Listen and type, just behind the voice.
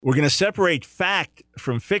We're going to separate fact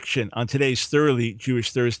from fiction on today's Thoroughly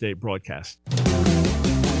Jewish Thursday broadcast.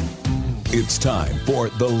 It's time for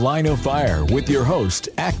The Line of Fire with your host,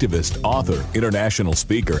 activist, author, international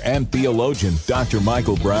speaker, and theologian, Dr.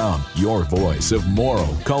 Michael Brown, your voice of moral,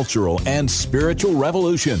 cultural, and spiritual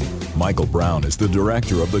revolution. Michael Brown is the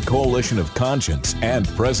director of the Coalition of Conscience and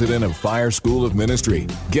president of Fire School of Ministry.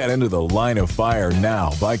 Get into The Line of Fire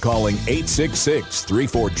now by calling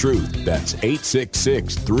 866-34-TRUTH. That's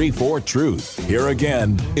 866-34-TRUTH. Here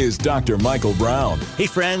again is Dr. Michael Brown. Hey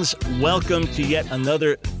friends, welcome to yet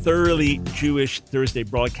another Thoroughly Jewish Thursday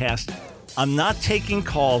broadcast. I'm not taking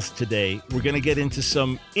calls today. We're going to get into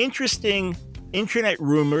some interesting internet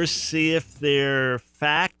rumors, see if they're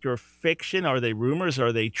fact or fiction. Are they rumors?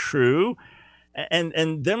 Are they true?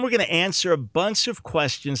 And then we're going to answer a bunch of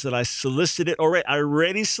questions that I solicited already. I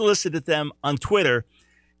already solicited them on Twitter.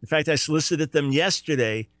 In fact, I solicited them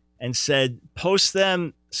yesterday and said, post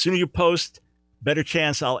them. Sooner you post, better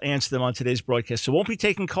chance I'll answer them on today's broadcast. So won't be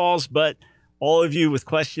taking calls, but all of you with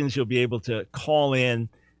questions, you'll be able to call in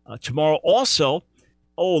tomorrow. Also,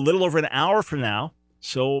 a little over an hour from now,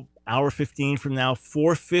 so hour 15 from now,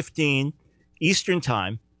 4:15 Eastern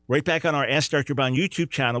Time, right back on our Ask Dr. Brown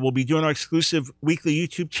YouTube channel, we'll be doing our exclusive weekly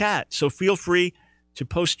YouTube chat. So feel free to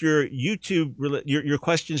post your your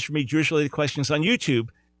questions for me, Jewish-related questions on YouTube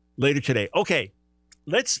later today. Okay,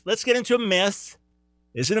 let's get into a myth.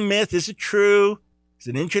 Is it a myth? Is it true? Is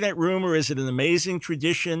it an internet rumor? Is it an amazing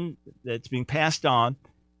tradition that's being passed on?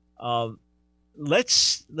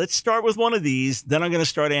 Let's start with one of these. Then I'm going to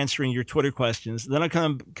start answering your Twitter questions. Then I'm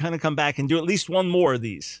kind of come back and do at least one more of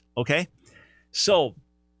these. Okay. So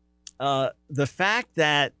the fact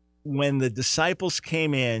that when the disciples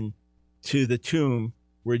came in to the tomb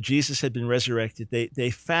where Jesus had been resurrected, they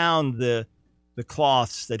found the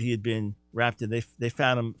cloths that he had been wrapped in. They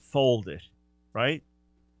found them folded, right?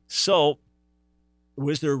 So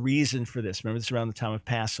was there a reason for this? Remember, this is around the time of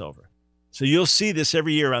Passover. So you'll see this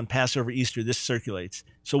every year around Passover, Easter. This circulates.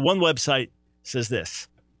 So one website says this: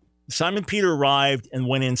 Simon Peter arrived and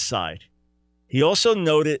went inside. He also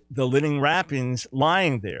noted the linen wrappings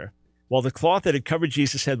lying there, while the cloth that had covered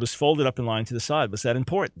Jesus' head was folded up and lying to the side. Was that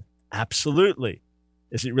important? Absolutely.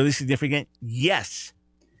 Is it really significant? Yes.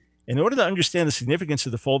 In order to understand the significance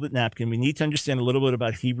of the folded napkin, we need to understand a little bit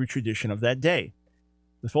about Hebrew tradition of that day.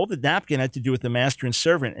 The folded napkin had to do with the master and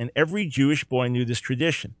servant, and every Jewish boy knew this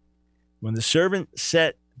tradition. When the servant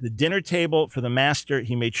set the dinner table for the master,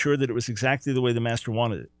 he made sure that it was exactly the way the master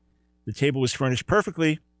wanted it. The table was furnished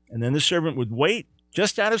perfectly, and then the servant would wait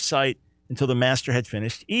just out of sight until the master had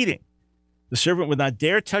finished eating. The servant would not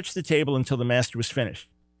dare touch the table until the master was finished.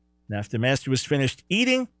 And after the master was finished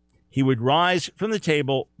eating, he would rise from the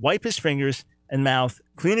table, wipe his fingers and mouth,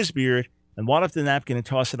 clean his beard, and wad up the napkin and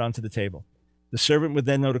toss it onto the table. The servant would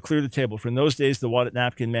then know to clear the table, for in those days the wadded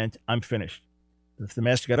napkin meant, I'm finished. But if the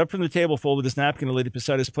master got up from the table, folded his napkin, and laid it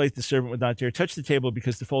beside his plate, the servant would not dare touch the table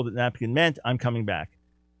because the folded napkin meant, I'm coming back.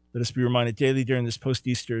 Let us be reminded daily during this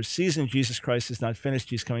post-Easter season, Jesus Christ is not finished.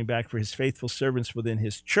 He's coming back for his faithful servants within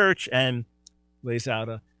his church, and lays out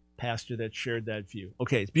a pastor that shared that view.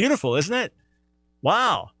 Okay, it's beautiful, isn't it?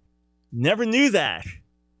 Wow. Never knew that.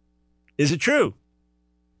 Is it true?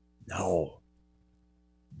 No.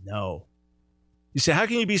 You say, how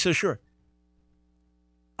can you be so sure?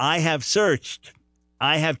 I have searched.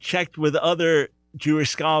 I have checked with other Jewish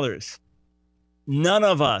scholars. None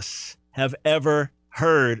of us have ever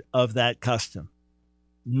heard of that custom.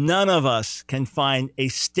 None of us can find a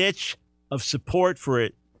stitch of support for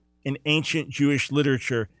it in ancient Jewish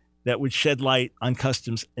literature that would shed light on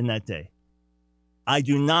customs in that day. I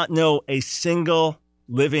do not know a single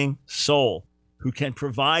living soul who can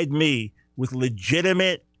provide me with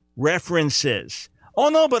legitimate references. Oh,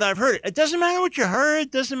 no, but I've heard it. It doesn't matter what you heard.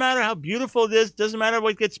 It doesn't matter how beautiful it is. It doesn't matter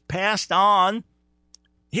what gets passed on.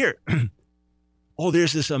 Here.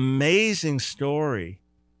 There's this amazing story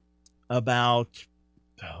about,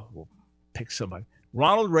 we'll pick somebody.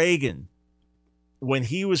 Ronald Reagan, when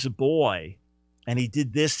he was a boy, and he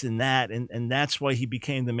did this and that, and that's why he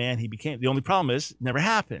became the man he became. The only problem is, it never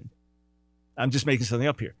happened. I'm just making something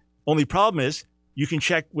up here. Only problem is, you can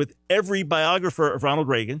check with every biographer of Ronald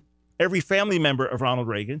Reagan, every family member of Ronald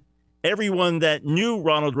Reagan, everyone that knew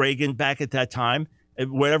Ronald Reagan back at that time,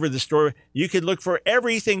 whatever the story, you could look for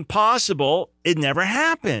everything possible. It never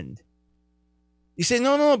happened. You say,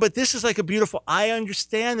 no, but this is like a beautiful, I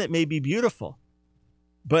understand that may be beautiful,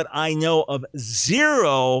 but I know of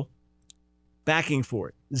zero backing for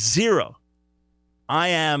it. Zero. I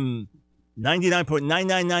am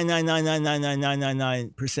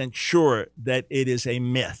 99.999999999% sure that it is a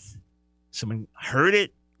myth. Someone heard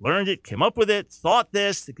it, learned it, came up with it, thought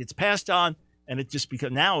this, it gets passed on, and it just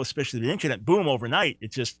becomes now, especially the internet, boom, overnight,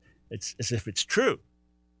 it's as if it's true.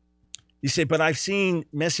 You say, but I've seen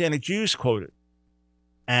Messianic Jews quoted.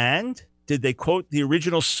 And did they quote the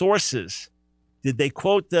original sources? Did they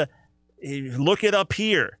quote look it up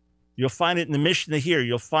here. You'll find it in the Mishnah here.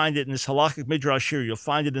 You'll find it in this Halakhic Midrash here. You'll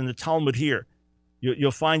find it in the Talmud here.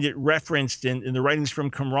 You'll find it referenced in the writings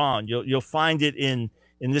from Qumran. You'll find it in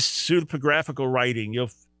this pseudepigraphical writing.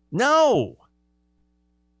 No.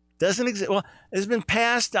 Doesn't exist. Well, it's been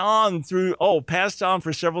passed on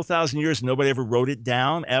for several thousand years. Nobody ever wrote it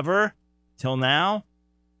down, ever, till now.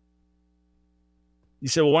 You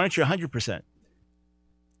say, well, why aren't you 100%?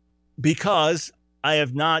 Because I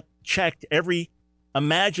have not checked every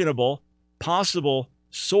imaginable, possible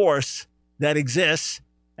source that exists,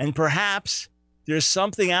 and perhaps there's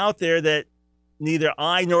something out there that neither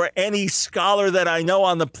I nor any scholar that I know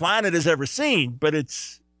on the planet has ever seen, but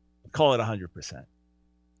call it 100%.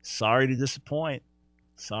 Sorry to disappoint.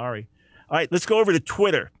 Sorry. All right, let's go over to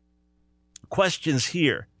Twitter. Questions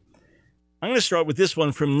here. I'm going to start with this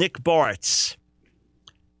one from Nick Bartz.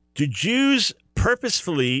 Do Jews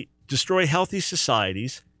purposefully destroy healthy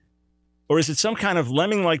societies, or is it some kind of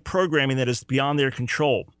lemming-like programming that is beyond their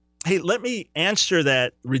control? Hey, let me answer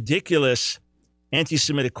that ridiculous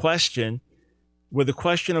anti-Semitic question with a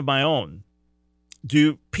question of my own.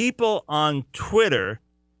 Do people on Twitter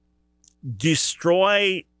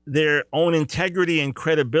destroy their own integrity and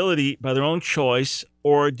credibility by their own choice,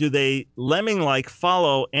 or do they lemming-like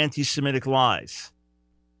follow anti-Semitic lies?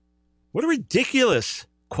 What a ridiculous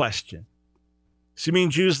question. So you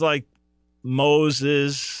mean Jews like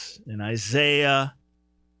Moses and Isaiah,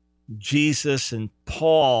 Jesus and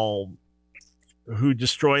Paul, who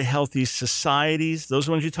destroy healthy societies? Those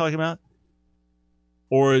ones you're talking about?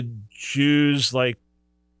 Or Jews like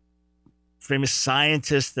famous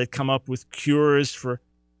scientists that come up with cures for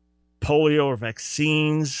polio or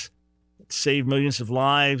vaccines that save millions of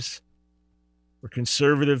lives? Or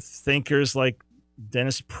conservative thinkers like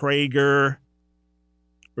Dennis Prager?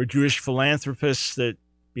 Or Jewish philanthropists that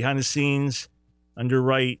behind the scenes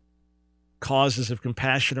underwrite causes of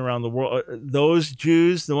compassion around the world? Are those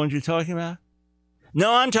Jews the ones you're talking about?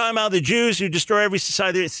 No, I'm talking about the Jews who destroy every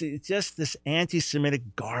society. It's just this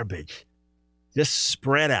anti-Semitic garbage, just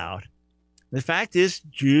spread out. The fact is,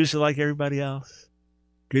 Jews are like everybody else.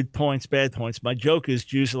 Good points, bad points. My joke is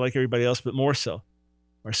Jews are like everybody else, but more so.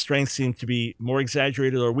 Our strengths seem to be more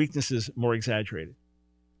exaggerated, our weaknesses more exaggerated.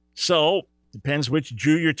 So, depends which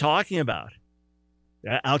Jew you're talking about.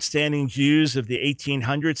 Outstanding Jews of the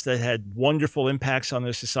 1800s that had wonderful impacts on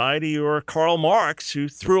their society, or Karl Marx, who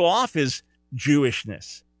threw off his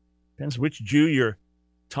Jewishness. Depends which Jew you're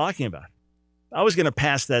talking about. I was going to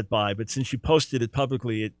pass that by, but since you posted it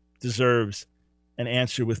publicly, it deserves an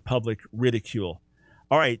answer with public ridicule.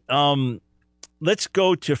 All right, let's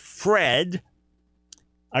go to Fred.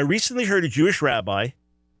 I recently heard a Jewish rabbi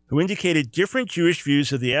who indicated different Jewish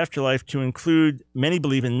views of the afterlife to include many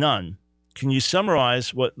believe in none. Can you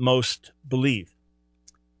summarize what most believe?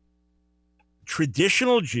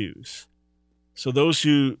 Traditional Jews, so those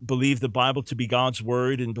who believe the Bible to be God's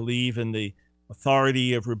word and believe in the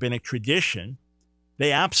authority of rabbinic tradition,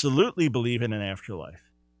 they absolutely believe in an afterlife.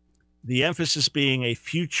 The emphasis being a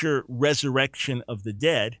future resurrection of the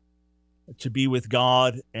dead to be with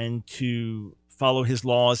God and to follow his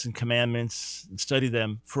laws and commandments and study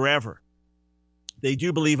them forever. They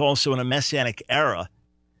do believe also in a messianic era,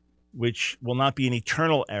 which will not be an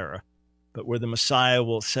eternal era, but where the Messiah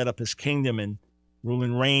will set up his kingdom and rule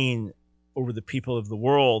and reign over the people of the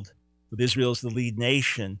world, with Israel as the lead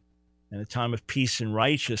nation and a time of peace and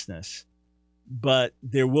righteousness. But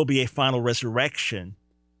there will be a final resurrection,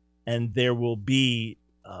 and there will be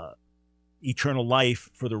eternal life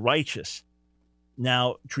for the righteous.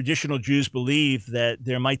 Now, traditional Jews believe that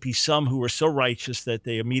there might be some who are so righteous that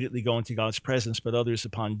they immediately go into God's presence, but others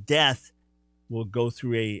upon death will go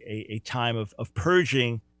through a time of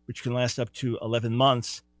purging, which can last up to 11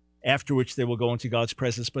 months, after which they will go into God's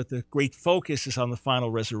presence. But the great focus is on the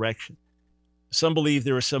final resurrection. Some believe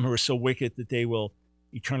there are some who are so wicked that they will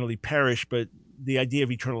eternally perish, but the idea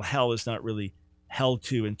of eternal hell is not really held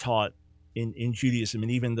to and taught in Judaism,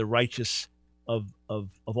 and even the righteous of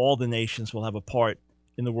all the nations will have a part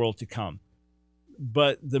in the world to come.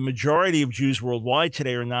 But the majority of Jews worldwide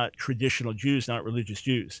today are not traditional Jews, not religious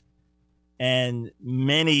Jews. And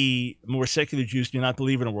many more secular Jews do not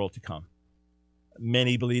believe in a world to come.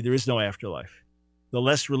 Many believe there is no afterlife. The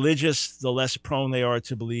less religious, the less prone they are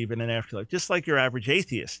to believe in an afterlife. Just like your average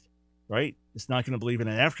atheist, right? Is not going to believe in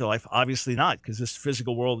an afterlife. Obviously not, because this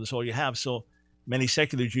physical world is all you have. So many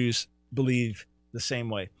secular Jews believe the same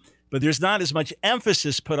way. But there's not as much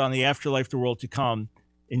emphasis put on the afterlife, the world to come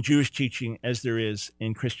in Jewish teaching as there is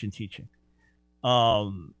in Christian teaching.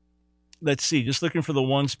 Let's see, just looking for the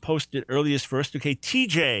ones posted earliest first. Okay,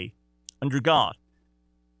 TJ, under God.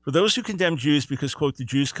 For those who condemn Jews because, quote, the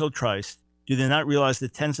Jews killed Christ, do they not realize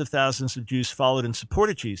that tens of thousands of Jews followed and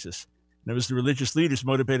supported Jesus? And it was the religious leaders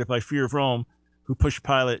motivated by fear of Rome who pushed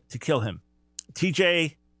Pilate to kill him.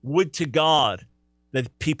 TJ, would to God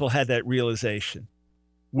that people had that realization.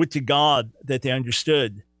 Would to God that they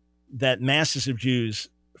understood that masses of Jews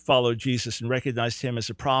followed Jesus and recognized him as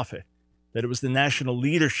a prophet, that it was the national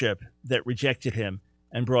leadership that rejected him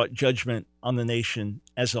and brought judgment on the nation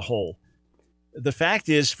as a whole. The fact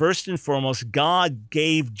is, first and foremost, God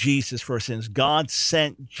gave Jesus for our sins. God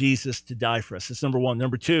sent Jesus to die for us. That's number one.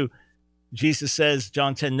 Number two, Jesus says,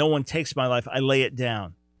 John 10, no one takes my life, I lay it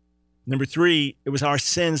down. Number three, it was our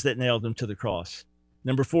sins that nailed him to the cross.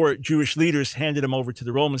 Number four, Jewish leaders handed him over to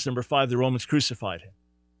the Romans. Number five, the Romans crucified him.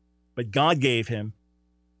 But God gave him.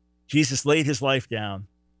 Jesus laid his life down.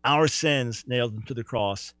 Our sins nailed him to the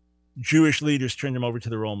cross. Jewish leaders turned him over to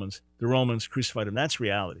the Romans. The Romans crucified him. That's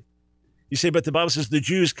reality. You say, but the Bible says the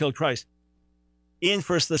Jews killed Christ. In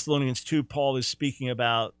 1 Thessalonians 2, Paul is speaking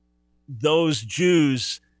about those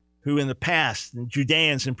Jews who in the past, and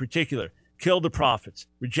Judeans in particular, killed the prophets,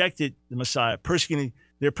 rejected the Messiah,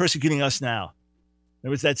 they're persecuting us now.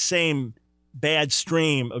 There was that same bad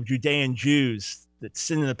stream of Judean Jews that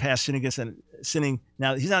sinned in the past, sinning.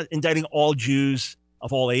 Now, he's not indicting all Jews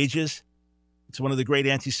of all ages. It's one of the great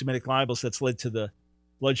anti-Semitic libels that's led to the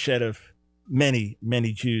bloodshed of many,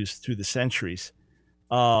 many Jews through the centuries.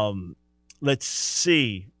 Let's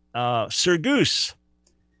see. Sir Goose,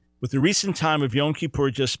 with the recent time of Yom Kippur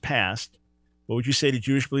just passed, what would you say to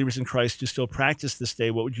Jewish believers in Christ who still practice this day?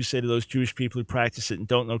 What would you say to those Jewish people who practice it and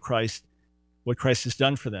don't know Christ, what Christ has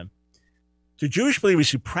done for them? To Jewish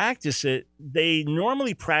believers who practice it, they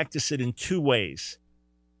normally practice it in two ways.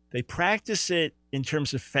 They practice it in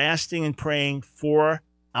terms of fasting and praying for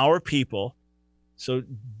our people, so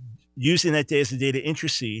using that day as a day to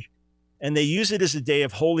intercede, and they use it as a day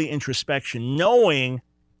of holy introspection, knowing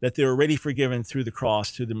that they're already forgiven through the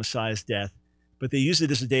cross, through the Messiah's death, but they use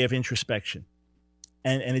it as a day of introspection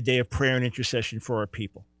and a day of prayer and intercession for our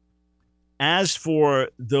people. As for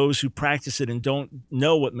those who practice it and don't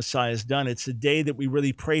know what Messiah has done, it's a day that we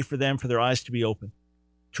really pray for them, for their eyes to be open,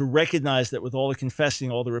 to recognize that with all the confessing,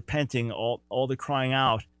 all the repenting, all the crying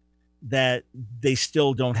out, that they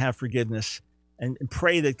still don't have forgiveness, and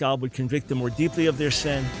pray that God would convict them more deeply of their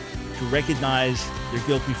sin, to recognize their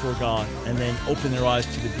guilt before God, and then open their eyes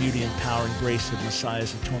to the beauty and power and grace of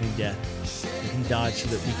Messiah's atoning death, that he died so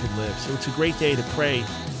that we could live. So it's a great day to pray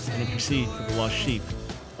and intercede for the lost sheep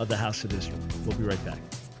of the house of Israel. We'll be right back.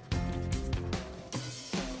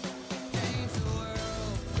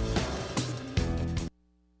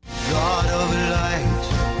 God of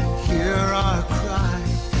light, hear our cry,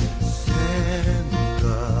 send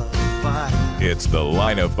the fire. It's The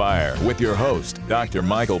Line of Fire with your host, Dr.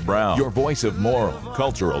 Michael Brown, your voice of moral,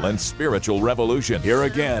 cultural, and spiritual revolution. Here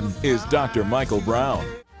again is Dr. Michael Brown.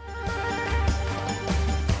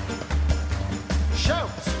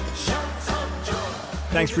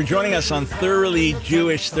 Thanks for joining us on Thoroughly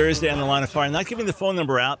Jewish Thursday on The Line of Fire. I'm not giving the phone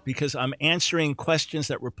number out because I'm answering questions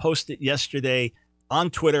that were posted yesterday on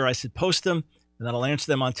Twitter. I said post them, and then I'll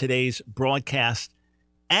answer them on today's broadcast.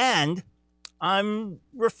 And I'm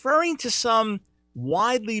referring to some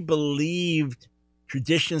widely believed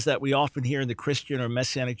traditions that we often hear in the Christian or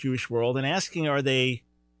Messianic Jewish world and asking, are they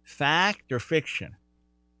fact or fiction?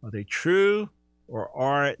 Are they true or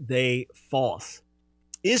are they false?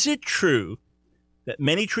 Is it true that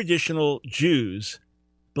many traditional Jews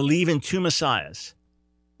believe in two messiahs,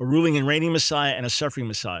 a ruling and reigning Messiah and a suffering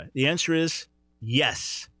Messiah? The answer is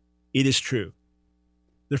yes, it is true.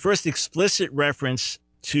 The first explicit reference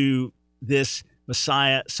to this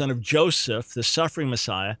Messiah, son of Joseph, the suffering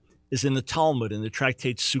Messiah, is in the Talmud, in the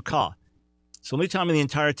tractate Sukkah. It's the only time in the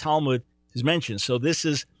entire Talmud is mentioned. So this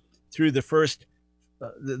is through the first,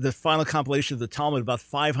 the final compilation of the Talmud about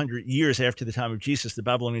 500 years after the time of Jesus, the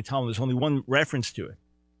Babylonian Talmud. There's only one reference to it.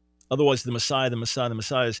 Otherwise, the Messiah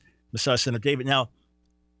is Messiah, son of David. Now,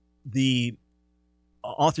 the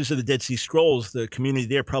authors of the Dead Sea Scrolls, the community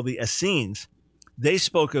there, probably Essenes, they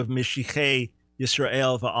spoke of Mishichei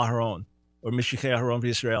Yisrael v'Aharon, or Mishichei Aharon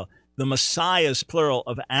v'Yisrael, the Messiahs, plural,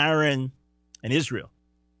 of Aaron and Israel.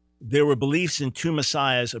 There were beliefs in two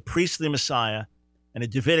Messiahs, a priestly Messiah and a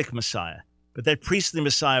Davidic Messiah. But that priestly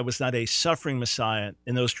Messiah was not a suffering Messiah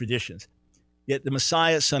in those traditions. Yet the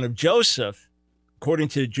Messiah, son of Joseph, according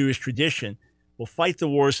to Jewish tradition, will fight the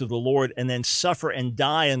wars of the Lord and then suffer and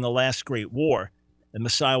die in the last great war. and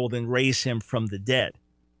Messiah will then raise him from the dead.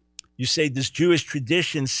 You say, does Jewish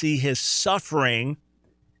tradition see his suffering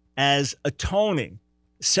as atoning?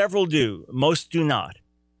 Several do, most do not,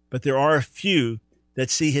 but there are a few that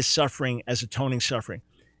see his suffering as atoning suffering.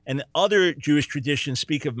 And other Jewish traditions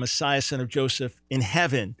speak of Messiah, son of Joseph, in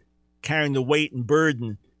heaven, carrying the weight and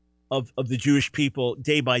burden of the Jewish people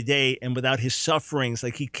day by day, and without his sufferings,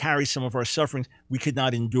 like he carries some of our sufferings, we could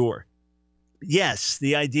not endure. Yes,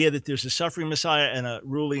 the idea that there's a suffering Messiah and a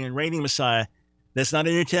ruling and reigning Messiah, that's not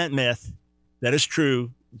an internet myth. That is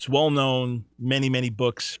true. It's well known, many, many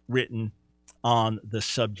books written on the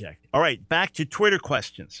subject. All right, back to Twitter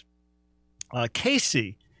questions.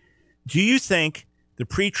 Casey, do you think the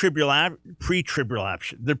pre-tribulation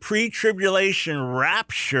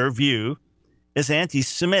rapture view is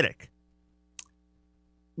anti-Semitic?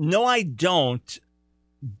 No, I don't.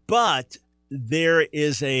 But there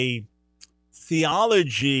is a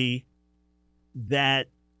theology that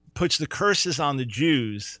puts the curses on the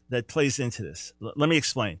Jews that plays into this. Let me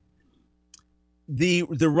explain. The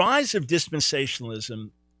rise of dispensationalism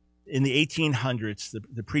in the 1800s,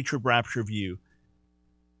 the pre-trib rapture view,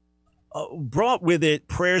 brought with it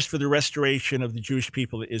prayers for the restoration of the Jewish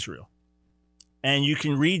people of Israel. And you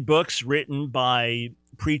can read books written by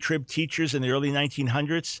pre-trib teachers in the early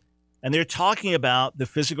 1900s, and they're talking about the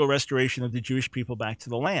physical restoration of the Jewish people back to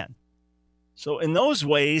the land. So in those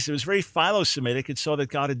ways, it was very philo-Semitic. It saw that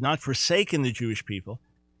God had not forsaken the Jewish people.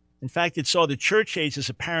 In fact, it saw the church age as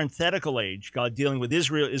a parenthetical age, God dealing with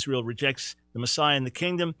Israel. Israel rejects the Messiah and the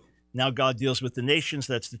kingdom. Now God deals with the nations.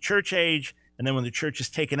 That's the church age. And then when the church is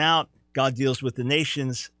taken out, God deals with the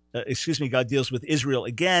nations. God deals with Israel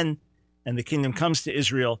again, and the kingdom comes to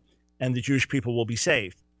Israel, and the Jewish people will be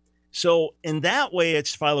saved. So in that way,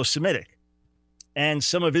 it's philo-Semitic. And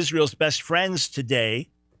some of Israel's best friends today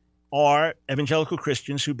are evangelical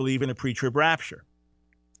Christians who believe in a pre-trib rapture.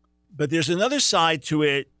 But there's another side to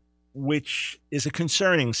it, which is a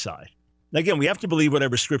concerning side. Now, again, we have to believe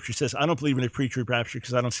whatever Scripture says. I don't believe in a pre-trib rapture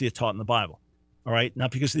because I don't see it taught in the Bible. All right?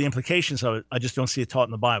 Not because of the implications of it. I just don't see it taught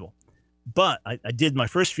in the Bible. But I did my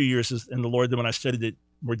first few years in the Lord. Then when I studied it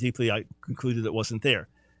more deeply, I concluded it wasn't there.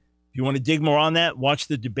 If you want to dig more on that, watch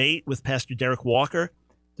the debate with Pastor Derek Walker.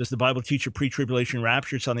 Does the Bible teach a pre-tribulation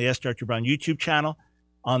rapture? It's on the Ask Dr. Brown YouTube channel,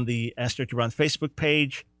 on the Ask Dr. Brown Facebook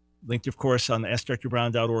page, linked, of course, on the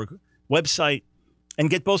AskDrBrown.org website, and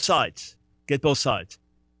get both sides. Get both sides.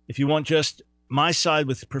 If you want just my side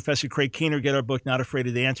with Professor Craig Keener, get our book, Not Afraid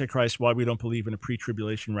of the Antichrist, Why We Don't Believe in a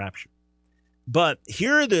Pre-Tribulation Rapture. But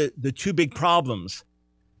here are the two big problems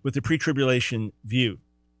with the pre-tribulation view.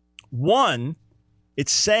 One,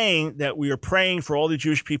 it's saying that we are praying for all the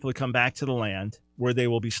Jewish people to come back to the land where they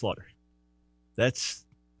will be slaughtered. That's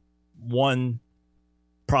one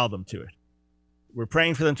problem to it. We're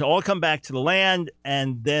praying for them to all come back to the land,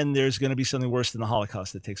 and then there's going to be something worse than the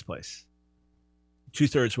Holocaust that takes place.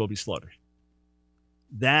 2/3 will be slaughtered.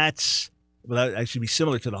 That actually be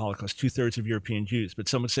similar to the Holocaust, 2/3 of European Jews, but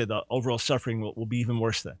some would say the overall suffering will be even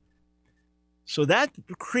worse then. So that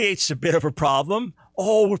creates a bit of a problem.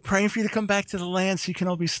 Oh, we're praying for you to come back to the land so you can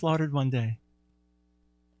all be slaughtered one day.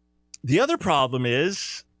 The other problem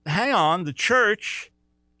is, hang on, the church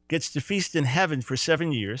gets to feast in heaven for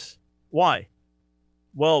 7 years. Why?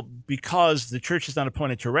 Well, because the church is not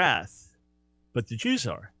appointed to wrath, but the Jews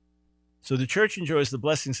are. So the church enjoys the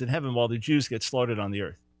blessings in heaven while the Jews get slaughtered on the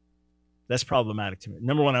earth. That's problematic to me.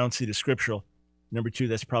 Number one, I don't see it as scriptural. Number two,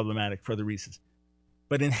 that's problematic for other reasons.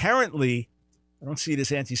 But inherently, I don't see it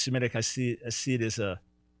as anti-Semitic. I see it as a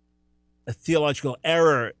theological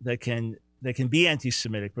error that can be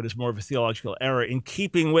anti-Semitic, but is more of a theological error in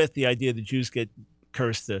keeping with the idea the Jews get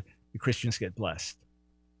cursed, the Christians get blessed.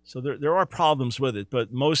 So there are problems with it,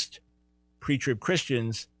 but most pre-trib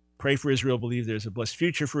Christians pray for Israel, believe there's a blessed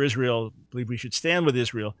future for Israel, believe we should stand with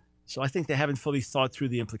Israel. So I think they haven't fully thought through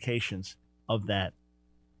the implications of that.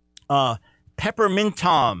 Peppermint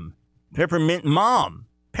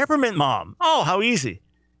Mom. Oh, how easy.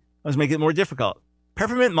 I was making it more difficult.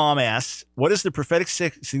 Peppermint Mom asks, what is the prophetic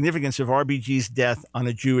significance of RBG's death on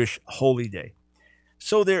a Jewish holy day?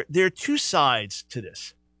 So there are two sides to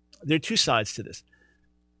this.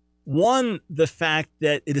 One, the fact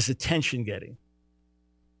that it is attention-getting.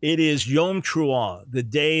 It is Yom Teruah, the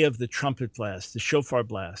day of the trumpet blast, the shofar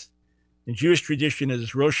blast. In Jewish tradition, it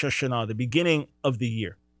is Rosh Hashanah, the beginning of the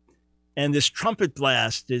year. And this trumpet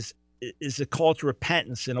blast is a call to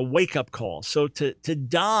repentance and a wake-up call. So to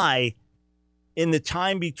die in the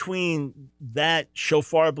time between that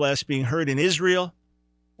shofar blast being heard in Israel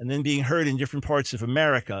and then being heard in different parts of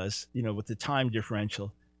America, with the time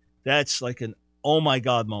differential, that's like an oh my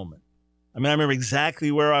God moment. I mean, I remember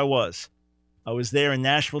exactly where I was I was there in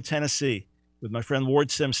Nashville, Tennessee with my friend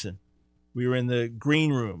Ward Simpson. We were in the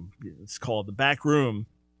green room, it's called the back room,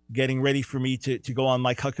 getting ready for me to go on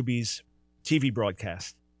Mike Huckabee's TV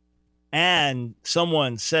broadcast. And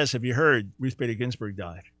someone says, have you heard Ruth Bader Ginsburg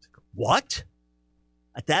died? What?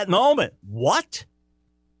 At that moment, what?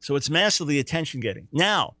 So it's massively attention-getting.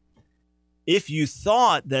 Now, if you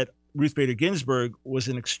thought that Ruth Bader Ginsburg was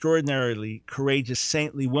an extraordinarily courageous,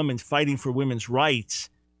 saintly woman fighting for women's rights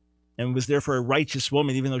and was therefore a righteous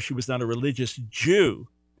woman, even though she was not a religious Jew,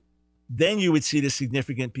 then you would see this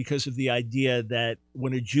significant because of the idea that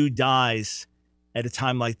when a Jew dies at a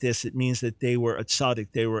time like this, it means that they were a tzaddik,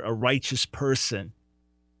 they were a righteous person,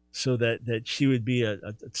 so that she would be a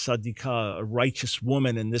tzaddikah, a righteous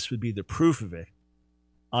woman, and this would be the proof of it.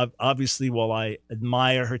 Obviously, while I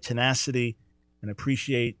admire her tenacity and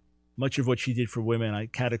appreciate much of what she did for women, I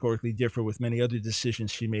categorically differ with many other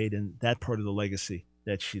decisions she made in that part of the legacy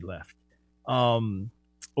that she left.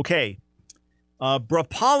 Okay.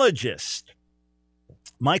 Brapologist.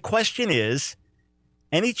 My question is,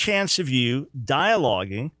 any chance of you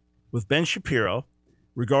dialoguing with Ben Shapiro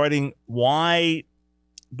regarding why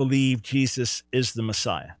believe Jesus is the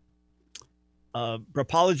Messiah?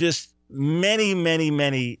 Brapologists,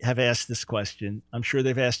 many have asked this question. I'm sure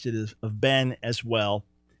they've asked it of Ben as well.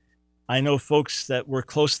 I know folks that work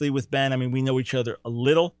closely with Ben. I mean, we know each other a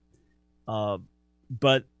little,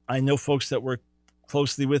 but I know folks that work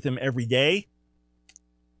closely with him every day.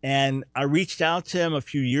 And I reached out to him a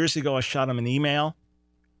few years ago. I shot him an email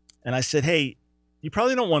and I said, hey, you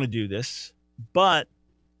probably don't want to do this, but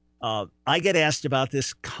I get asked about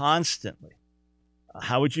this constantly.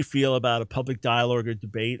 How would you feel about a public dialogue or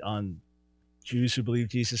debate on Jews who believe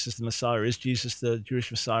Jesus is the Messiah? Or is Jesus the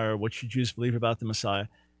Jewish Messiah? Or what should Jews believe about the Messiah?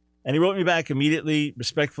 And he wrote me back immediately,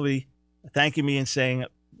 respectfully, thanking me and saying,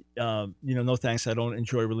 no thanks, I don't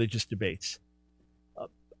enjoy religious debates.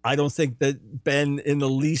 I don't think that Ben in the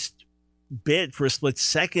least bit for a split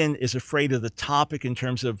second is afraid of the topic in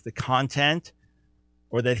terms of the content,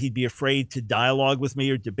 or that he'd be afraid to dialogue with me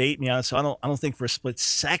or debate me on it. So I don't think for a split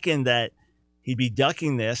second that he'd be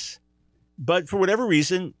ducking this. But for whatever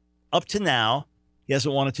reason, up to now, he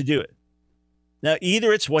hasn't wanted to do it. Now,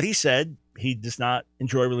 either it's what he said, he does not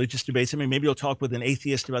enjoy religious debates. I mean, maybe he'll talk with an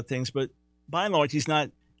atheist about things, but by and large, he's not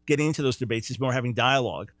getting into those debates. He's more having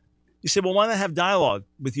dialogue. You say, well, why not have dialogue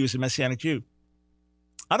with you as a Messianic Jew?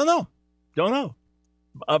 I don't know. Don't know.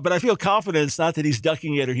 But I feel confident it's not that he's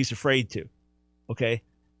ducking it or he's afraid to, okay?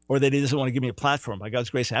 Or that he doesn't want to give me a platform. By God's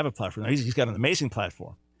grace, I have a platform. He's got an amazing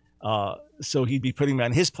platform. So he'd be putting me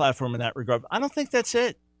on his platform in that regard. I don't think that's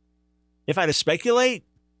it. If I had to speculate,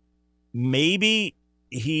 maybe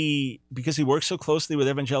because he works so closely with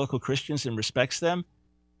evangelical Christians and respects them,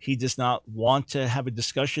 he does not want to have a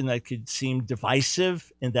discussion that could seem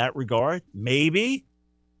divisive in that regard. Maybe.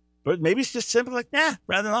 But maybe it's just simply like,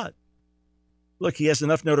 rather not. Look, he has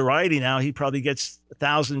enough notoriety now. He probably gets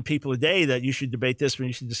 1,000 people a day that you should debate this, when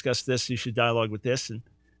you should discuss this, you should dialogue with this.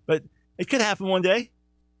 But it could happen one day.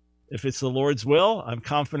 If it's the Lord's will, I'm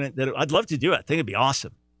confident that I'd love to do it. I think it'd be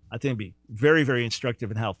awesome. I think it'd be very, very instructive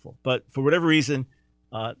and helpful. But for whatever reason,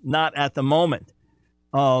 not at the moment.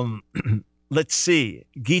 Let's see.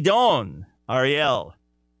 Gidon, Ariel.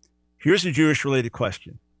 Here's a Jewish-related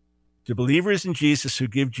question. Do believers in Jesus who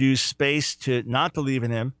give Jews space to not believe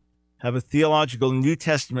in him have a theological New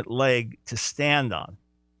Testament leg to stand on?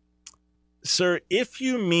 Sir, if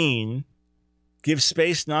you mean give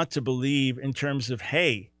space not to believe in terms of,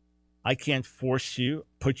 hey, I can't force you,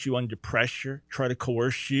 put you under pressure, try to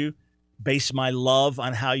coerce you, base my love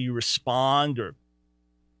on how you respond, or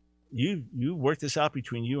you work this out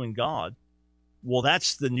between you and God. Well,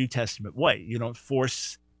 that's the New Testament way. You don't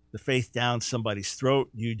force the faith down somebody's throat.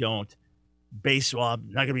 You don't base, well, I'm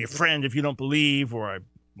not going to be your friend if you don't believe, or I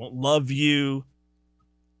won't love you.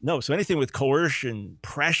 No, so anything with coercion,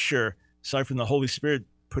 pressure, aside from the Holy Spirit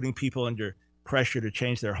putting people under pressure to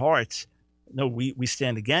change their hearts, no, we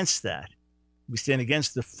stand against that. We stand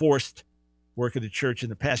against the forced work of the church in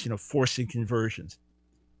the past, forcing conversions.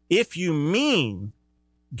 If you mean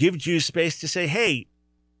give Jews space to say, hey,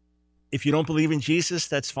 if you don't believe in Jesus,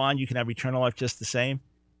 that's fine. You can have eternal life just the same.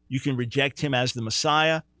 You can reject him as the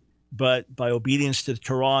Messiah, but by obedience to the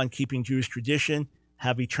Torah and keeping Jewish tradition,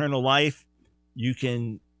 have eternal life. You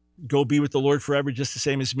can go be with the Lord forever just the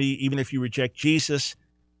same as me, even if you reject Jesus.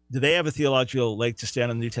 Do they have a theological leg to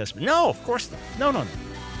stand on the New Testament? No, of course not. No.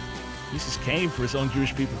 Jesus came for his own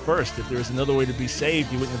Jewish people first. If there was another way to be saved,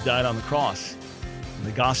 he wouldn't have died on the cross. And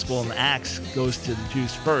the gospel and the Acts goes to the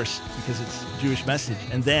Jews first because it's a Jewish message,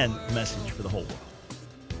 and then a message for the whole world.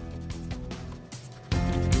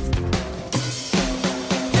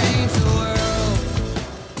 Change the world.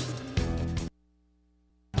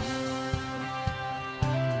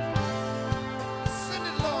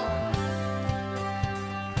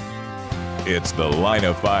 It's The Line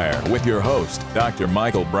of Fire with your host, Dr.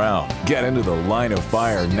 Michael Brown. Get into the Line of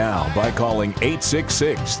Fire now by calling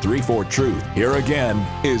 866-34-TRUTH. Here again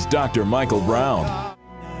is Dr. Michael Brown.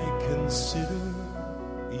 I consider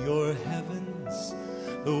your heavens,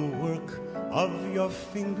 the work of your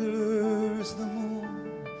fingers, the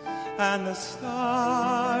moon and the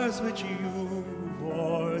stars which you've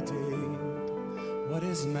ordained. What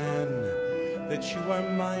is man that you are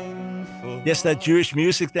mindful? Yes, that Jewish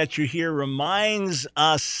music that you hear reminds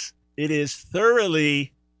us it is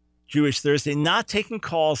thoroughly Jewish Thursday. Not taking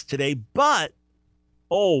calls today, but,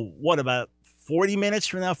 what about 40 minutes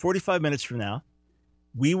from now, 45 minutes from now,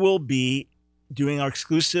 we will be doing our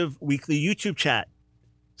exclusive weekly YouTube chat.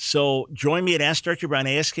 So join me at Ask Dr. Brown,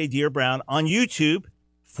 AskDr Brown, on YouTube,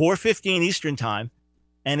 4:15 Eastern Time.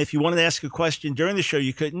 And if you wanted to ask a question during the show,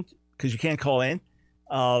 you couldn't because you can't call in.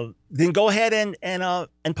 Then go ahead and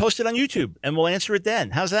post it on YouTube, and we'll answer it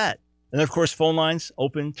then. How's that? And of course, phone lines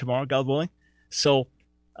open tomorrow, God willing. So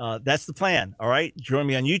that's the plan. All right, join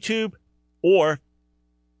me on YouTube or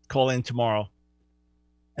call in tomorrow.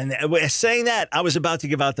 And saying that, I was about to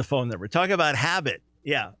give out the phone number. Talk about habit.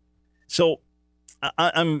 Yeah. So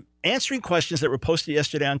I'm answering questions that were posted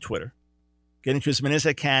yesterday on Twitter, getting to as many as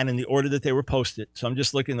I can in the order that they were posted. So I'm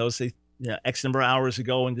just looking at those X number of hours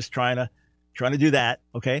ago and just trying to do that.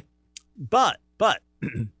 Okay. But I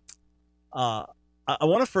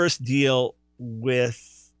want to first deal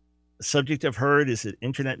with the subject I've heard. Is it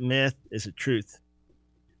internet myth? Is it truth?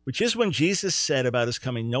 Which is when Jesus said about his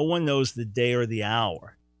coming, no one knows the day or the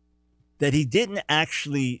hour, that he didn't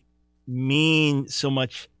actually mean so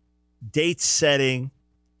much date setting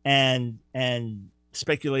and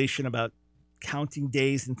speculation about counting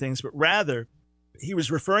days and things, but rather he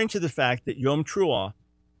was referring to the fact that Yom Teruah,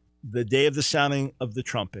 the day of the sounding of the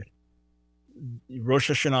trumpet, Rosh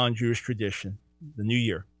Hashanah in Jewish tradition, the new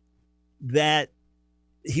year, that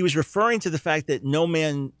he was referring to the fact that no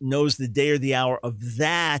man knows the day or the hour of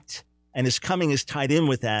that, and his coming is tied in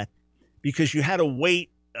with that, because you had to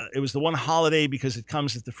wait. It was the one holiday because it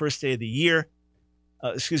comes at the first day of the year,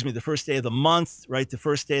 the first day of the month, right? The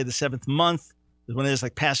first day of the seventh month. When it is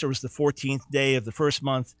like Passover is the 14th day of the first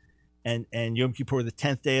month, and Yom Kippur the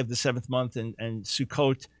 10th day of the seventh month, and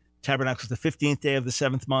Sukkot, Tabernacles the 15th day of the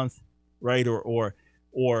seventh month, right? Or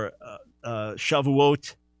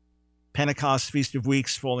Shavuot, Pentecost, Feast of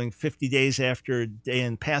Weeks, falling 50 days after day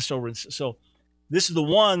in Passover. And so this is the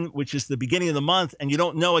one which is the beginning of the month, and you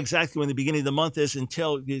don't know exactly when the beginning of the month is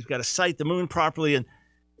until you've got to sight the moon properly, and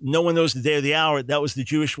no one knows the day or the hour. That was the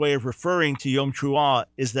Jewish way of referring to Yom Teruah.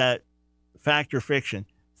 Is that fact or fiction?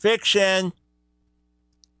 Fiction.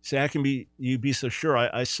 Say, how can you be so sure?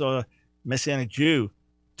 I saw a Messianic Jew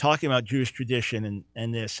talking about Jewish tradition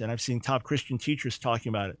and this, and I've seen top Christian teachers talking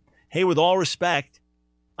about it. Hey, with all respect,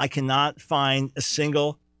 I cannot find a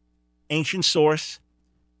single ancient source.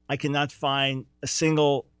 I cannot find a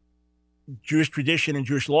single Jewish tradition in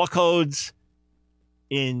Jewish law codes,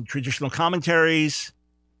 in traditional commentaries,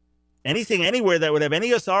 anything anywhere that would have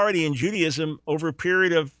any authority in Judaism over a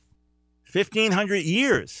period of 1,500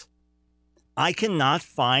 years. I cannot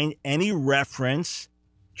find any reference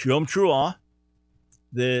to Yom Teruah,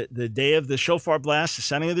 the day of the shofar blast, the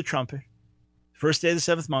sounding of the trumpet, first day of the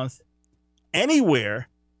seventh month, anywhere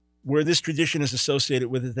where this tradition is associated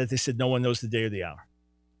with it, that they said no one knows the day or the hour.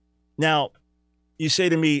 Now, you say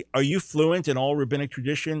to me, are you fluent in all rabbinic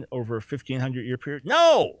tradition over a 1,500-year period?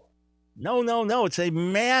 No. It's a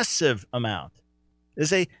massive amount.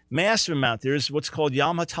 There's a massive amount. There's what's called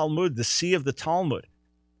Yam HaTalmud, the sea of the Talmud,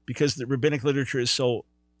 because the rabbinic literature is so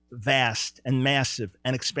vast and massive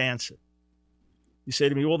and expansive. You say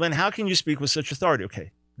to me, well, then how can you speak with such authority?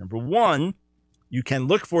 Okay, number one, you can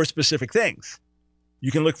look for specific things.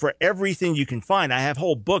 You can look for everything you can find. I have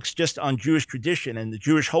whole books just on Jewish tradition and the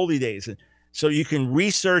Jewish holy days. And so you can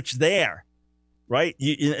research there, right?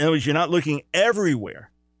 In other words, you're not looking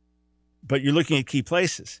everywhere, but you're looking at key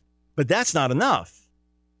places. But that's not enough.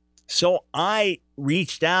 So I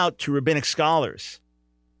reached out to rabbinic scholars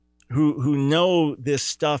who know this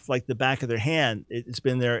stuff like the back of their hand. It's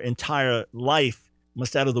been their entire life,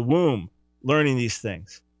 almost out of the womb, learning these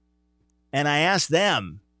things. And I asked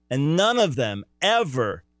them, and none of them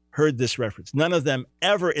ever heard this reference. None of them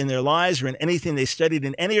ever in their lives or in anything they studied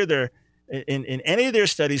in any of their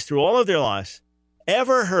studies through all of their lives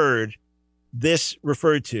ever heard this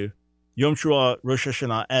referred to, Yom Teruah, Rosh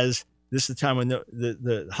Hashanah, as this is the time when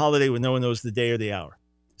the holiday when no one knows the day or the hour.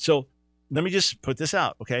 So let me just put this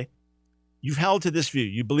out, okay? You've held to this view.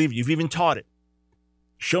 You believe, you've even taught it.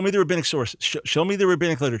 Show me the rabbinic sources. Show me the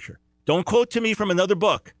rabbinic literature. Don't quote to me from another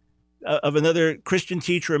book of another Christian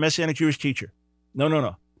teacher or Messianic Jewish teacher.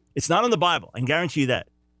 No. It's not in the Bible. I can guarantee you that.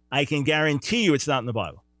 I can guarantee you it's not in the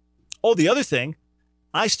Bible. Oh, the other thing,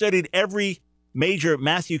 I studied every major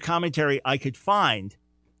Matthew commentary I could find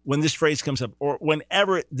when this phrase comes up, or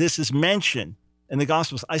whenever this is mentioned in the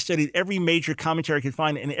Gospels. I studied every major commentary I could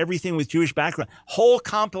find and everything with Jewish background. Whole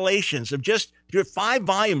compilations of just 5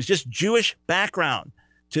 volumes, just Jewish background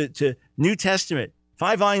to New Testament,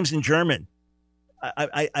 5 volumes in German.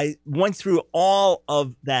 I went through all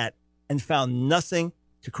of that and found nothing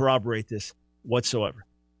to corroborate this whatsoever.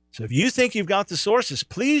 So if you think you've got the sources,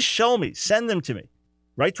 please show me, send them to me.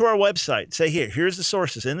 Right to our website. Say, here's the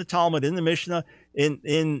sources in the Talmud, in the Mishnah, in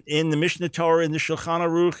the Mishnah Torah, in the Shulchan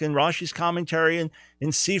Aruch, in Rashi's commentary, in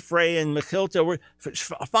Sifrei, and Mechilta.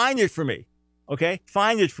 Find it for me, okay?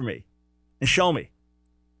 Find it for me and show me.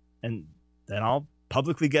 And then I'll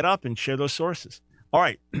publicly get up and share those sources. All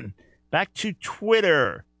right, back to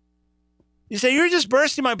Twitter. You say, you're just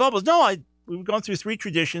bursting my bubbles. No, we've gone through 3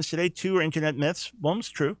 traditions. Today, 2 are internet myths. One's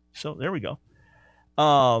true. So there we go.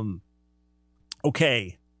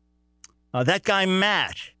 Okay. That guy,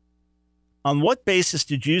 Matt, on what basis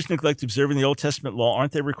do Jews neglect observing the Old Testament law?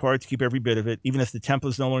 Aren't they required to keep every bit of it, even if the temple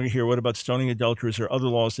is no longer here? What about stoning adulterers or other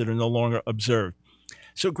laws that are no longer observed?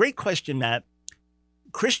 So great question, Matt.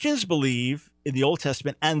 Christians believe in the Old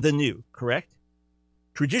Testament and the New, correct?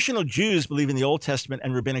 Traditional Jews believe in the Old Testament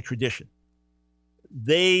and rabbinic tradition.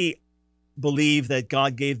 They believe that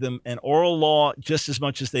God gave them an oral law just as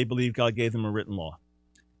much as they believe God gave them a written law.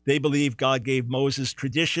 They believe God gave Moses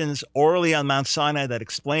traditions orally on Mount Sinai that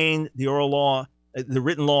explained the oral law, the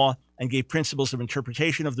written law, and gave principles of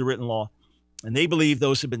interpretation of the written law. And they believe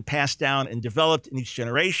those have been passed down and developed in each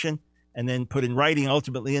generation and then put in writing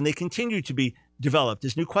ultimately, and they continue to be developed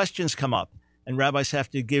as new questions come up and rabbis have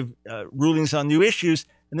to give rulings on new issues,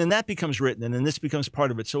 and then that becomes written, and then this becomes part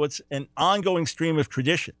of it. So it's an ongoing stream of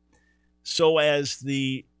tradition. So as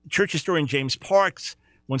the church historian James Parks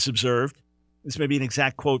once observed, this may be an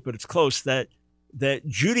exact quote, but it's close, that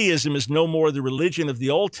Judaism is no more the religion of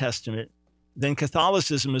the Old Testament than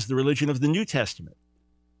Catholicism is the religion of the New Testament.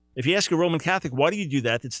 If you ask a Roman Catholic, why do you do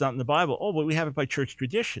that? It's not in the Bible. Oh, well, we have it by church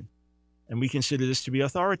tradition, and we consider this to be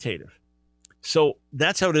authoritative. So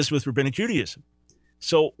that's how it is with Rabbinic Judaism.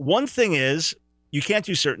 So one thing is, you can't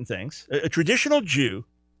do certain things. A traditional Jew,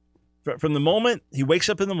 from the moment he wakes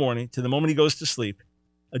up in the morning to the moment he goes to sleep,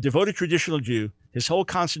 a devoted traditional Jew, his whole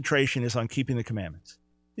concentration is on keeping the commandments.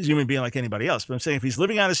 He's a human being like anybody else. But I'm saying if he's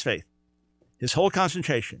living out his faith, his whole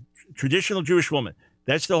concentration, traditional Jewish woman,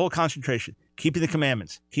 that's the whole concentration, keeping the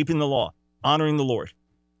commandments, keeping the law, honoring the Lord,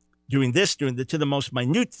 doing this, to the most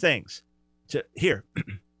minute things. Here,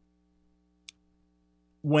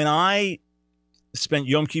 when I spent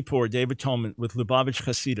Yom Kippur, Day of Atonement, with Lubavitch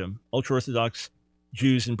Hasidim, ultra-Orthodox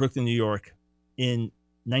Jews in Brooklyn, New York, in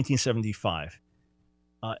 1975.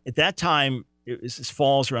 At that time, it was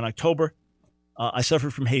falls around October. I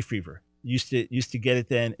suffered from hay fever. Used to get it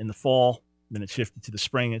then in the fall. Then it shifted to the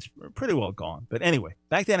spring. It's pretty well gone. But anyway,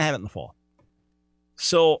 back then I had it in the fall.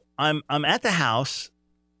 So I'm at the house.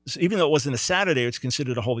 So even though it wasn't a Saturday, it's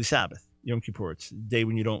considered a holy Sabbath. Yom Kippur. It's a day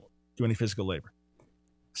when you don't do any physical labor.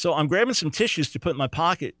 So I'm grabbing some tissues to put in my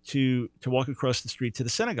pocket to walk across the street to the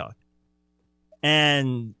synagogue.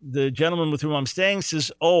 And the gentleman with whom I'm staying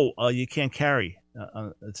says, you can't carry.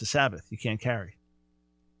 It's a Sabbath. You can't carry.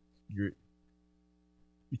 You're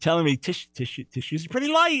telling me tissues are pretty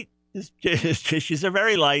light. Tissues are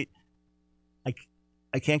very light.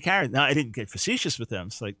 I can't carry it. Now, I didn't get facetious with them.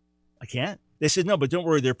 It's like, I can't. They said, no, but don't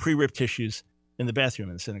worry. They're pre-ripped tissues in the bathroom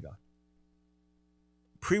in the synagogue.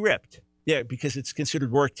 Pre-ripped. Yeah, because it's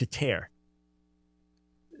considered work to tear.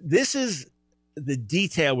 This is the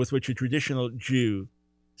detail with which a traditional Jew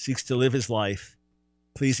seeks to live his life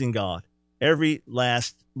pleasing God. Every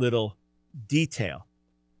last little detail.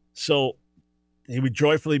 So he would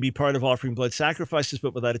joyfully be part of offering blood sacrifices,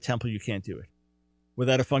 but without a temple, you can't do it.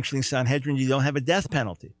 Without a functioning Sanhedrin, you don't have a death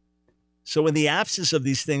penalty. So in the absence of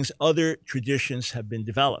these things, other traditions have been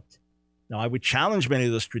developed. Now, I would challenge many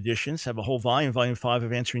of those traditions, have a whole volume 5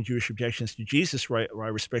 of Answering Jewish Objections to Jesus, where I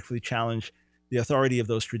respectfully challenge the authority of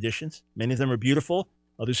those traditions. Many of them are beautiful,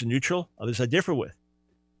 others are neutral, others I differ with.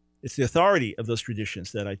 It's the authority of those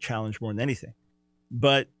traditions that I challenge more than anything.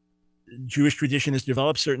 But Jewish tradition has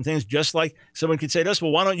developed certain things, just like someone could say to us,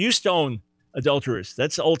 well, why don't you stone adulterers?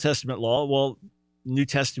 That's Old Testament law. Well, New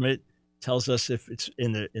Testament tells us if it's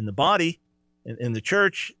in the body, in the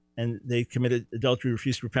church, and they committed adultery,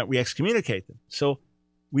 refuse to repent, we excommunicate them. So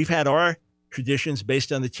we've had our traditions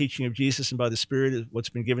based on the teaching of Jesus and by the Spirit of what's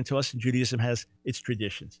been given to us, and Judaism has its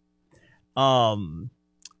traditions.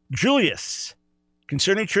 Julius,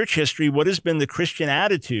 concerning church history, what has been the Christian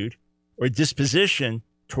attitude or disposition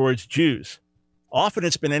towards Jews. Often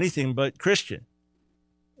it's been anything but Christian.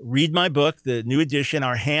 Read my book, the new edition,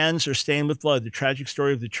 Our Hands Are Stained with Blood, the tragic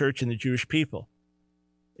story of the church and the Jewish people.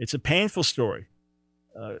 It's a painful story.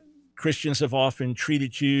 Christians have often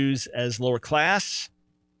treated Jews as lower class,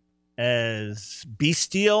 as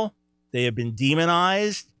bestial. They have been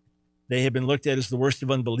demonized. They have been looked at as the worst of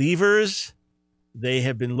unbelievers. They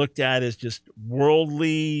have been looked at as just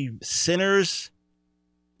worldly sinners.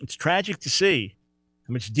 It's tragic to see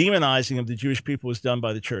how much demonizing of the Jewish people was done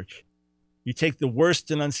by the church. You take the worst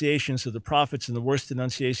denunciations of the prophets and the worst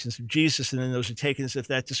denunciations of Jesus, and then those are taken as if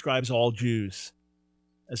that describes all Jews,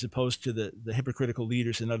 as opposed to the hypocritical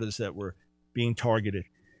leaders and others that were being targeted.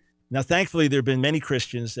 Now, thankfully, there have been many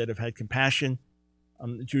Christians that have had compassion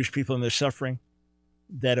on the Jewish people and their suffering,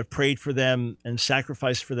 that have prayed for them and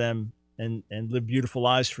sacrificed for them and lived beautiful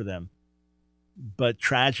lives for them. But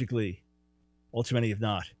tragically, all too many have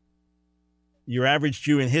not. Your average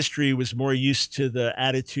Jew in history was more used to the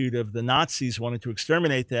attitude of the Nazis wanting to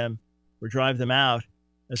exterminate them or drive them out,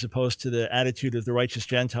 as opposed to the attitude of the righteous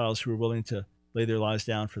Gentiles who were willing to lay their lives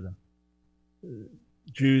down for them.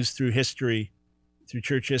 Jews through history, through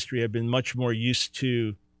church history, have been much more used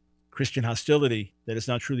to Christian hostility that is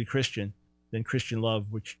not truly Christian than Christian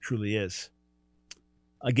love, which truly is.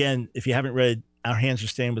 Again, if you haven't read Our Hands Are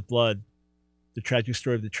Stained with Blood, the tragic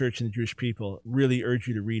story of the church and the Jewish people, really urge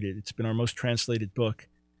you to read it. It's been our most translated book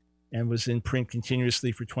and was in print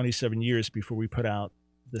continuously for 27 years before we put out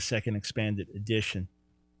the second expanded edition.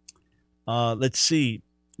 Let's see.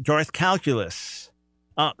 Darth Calculus.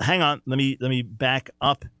 Hang on. Let me back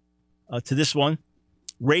up to this one.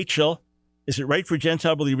 Rachel, is it right for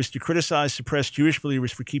Gentile believers to criticize, suppress Jewish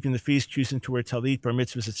believers for keeping the feast, choosing to wear talit, bar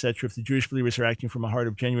mitzvahs, etc., if the Jewish believers are acting from a heart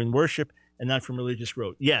of genuine worship and not from religious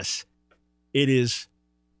rote? Yes, it is.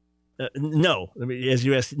 No, as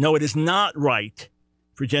you asked, no, it is not right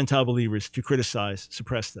for Gentile believers to criticize,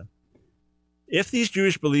 suppress them. If these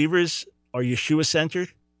Jewish believers are Yeshua-centered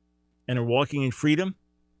and are walking in freedom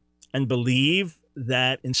and believe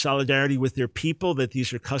that in solidarity with their people that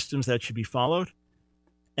these are customs that should be followed,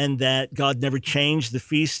 and that God never changed the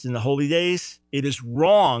feasts and the holy days, it is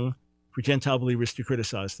wrong for Gentile believers to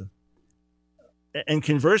criticize them. And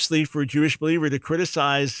conversely, for a Jewish believer to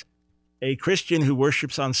criticize a Christian who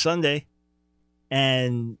worships on Sunday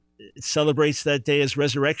and celebrates that day as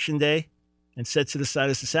Resurrection Day and sets it aside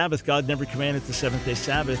as the Sabbath, God never commanded the seventh-day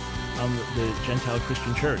Sabbath on the Gentile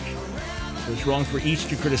Christian church. So it's wrong for each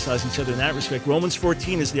to criticize each other in that respect. Romans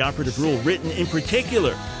 14 is the operative rule, written in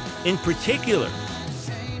particular,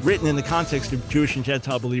 written in the context of Jewish and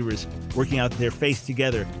Gentile believers working out their faith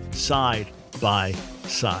together, side by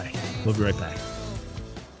side. We'll be right back.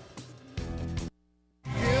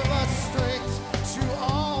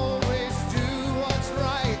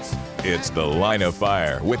 It's The Line of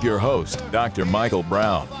Fire with your host, Dr. Michael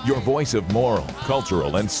Brown, your voice of moral,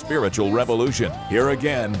 cultural, and spiritual revolution. Here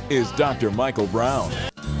again is Dr. Michael Brown.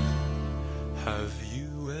 Have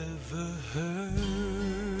you ever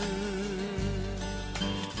heard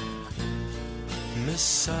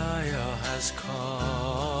Messiah has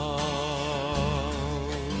come?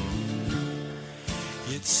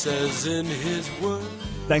 It says in his word.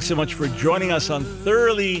 Thanks so much for joining us on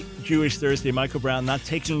Thoroughly Jewish Thursday. Michael Brown, not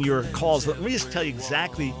taking your calls. Let me just tell you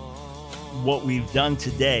exactly what we've done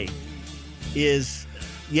today. Is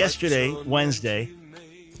yesterday, Wednesday,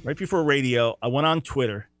 right before radio, I went on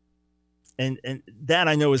Twitter. And that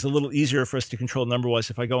I know is a little easier for us to control number-wise.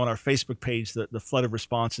 If I go on our Facebook page, the flood of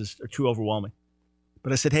responses are too overwhelming.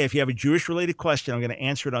 But I said, hey, if you have a Jewish-related question, I'm going to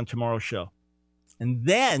answer it on tomorrow's show. And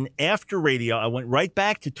then after radio, I went right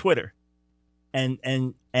back to Twitter and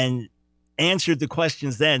answered the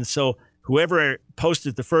questions then. So whoever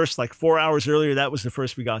posted the first, like 4 hours earlier, that was the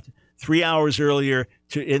first we got to. 3 hours earlier,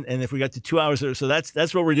 and if we got to 2 hours earlier, so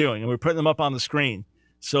that's what we're doing. And we're putting them up on the screen.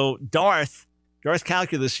 So Darth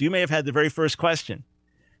Calculus, you may have had the very first question.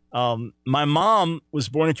 My mom was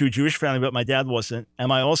born into a Jewish family, but my dad wasn't.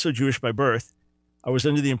 Am I also Jewish by birth? I was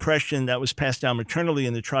under the impression that was passed down maternally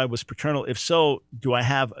and the tribe was paternal. If so, do I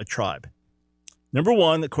have a tribe? Number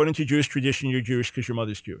one, according to Jewish tradition, you're Jewish because your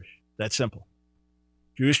mother's Jewish. That's simple.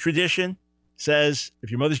 Jewish tradition says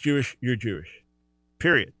if your mother's Jewish, you're Jewish.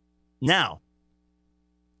 Period. Now,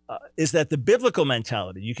 is that the biblical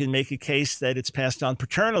mentality? You can make a case that it's passed on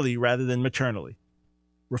paternally rather than maternally.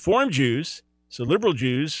 Reform Jews, so liberal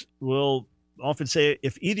Jews, will often say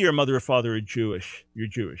if either your mother or father are Jewish, you're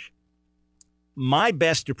Jewish. My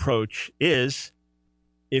best approach is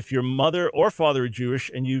if your mother or father are Jewish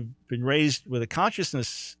and you've been raised with a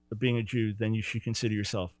consciousness of being a Jew, then you should consider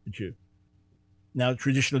yourself a Jew. Now,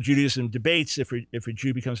 traditional Judaism debates if a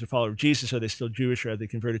Jew becomes a follower of Jesus, are they still Jewish or are they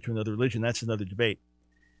converted to another religion? That's another debate.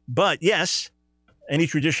 But yes, any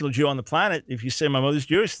traditional Jew on the planet, if you say my mother's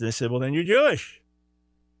Jewish, they say, well, then you're Jewish.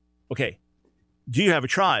 Okay. Do you have a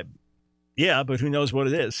tribe? Yeah, but who knows what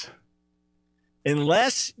it is?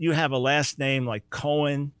 Unless you have a last name like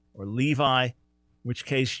Cohen or Levi, in which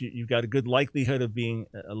case you've got a good likelihood of being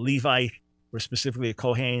a Levite or specifically a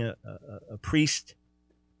Kohen, a priest.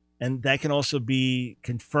 And that can also be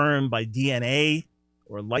confirmed by DNA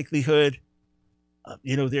or likelihood.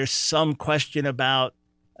 There's some question about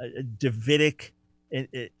Davidic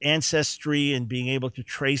ancestry and being able to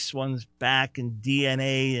trace one's back in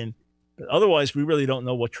DNA. But otherwise, we really don't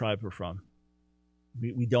know what tribe we're from.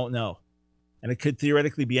 We don't know. And it could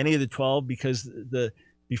theoretically be any of the 12 because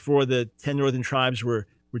before the 10 northern tribes were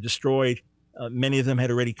destroyed, many of them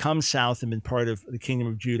had already come south and been part of the kingdom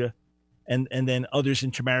of Judah. And then others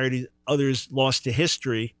intermarried, others lost to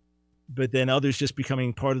history, but then others just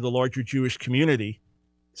becoming part of the larger Jewish community.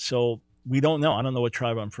 So we don't know. I don't know what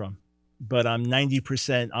tribe I'm from, but I'm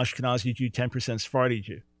 90% Ashkenazi Jew, 10% Sephardi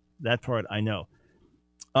Jew. That part I know.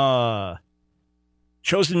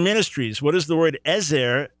 Chosen ministries. What does the word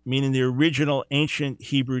ezer mean in the original ancient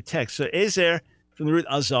Hebrew text? So ezer from the root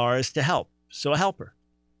azar is to help. So a helper.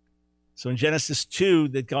 So in Genesis 2,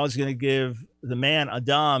 that God's going to give the man,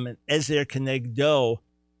 Adam, an ezer kenegdo,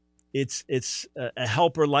 it's a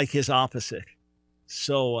helper like his opposite.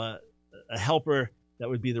 So a helper that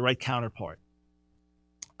would be the right counterpart.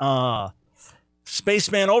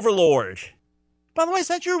 Spaceman Overlord. By the way, is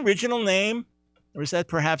that your original name? Or is that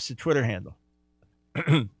perhaps a Twitter handle?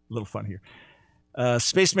 A little fun here.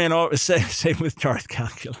 Spaceman, same with Darth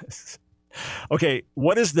Calculus. Okay,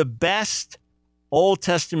 what is the best Old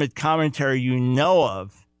Testament commentary you know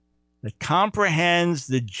of that comprehends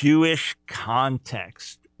the Jewish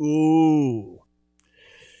context? Ooh,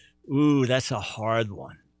 that's a hard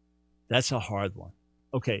one.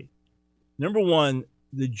 Okay, number one,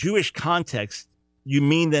 the Jewish context, you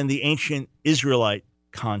mean then the ancient Israelite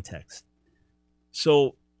context.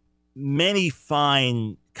 So many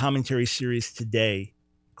fine commentary series today,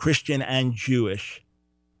 Christian and Jewish,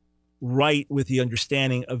 write with the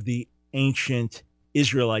understanding of the ancient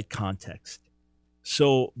Israelite context.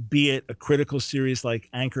 So be it a critical series like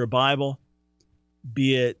Anchor Bible,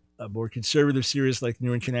 be it a more conservative series like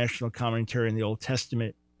New International Commentary in the Old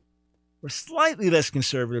Testament, or slightly less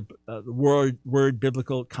conservative, the Word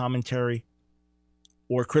Biblical Commentary,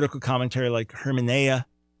 or critical commentary like Hermeneia.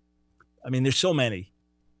 I mean, there's so many.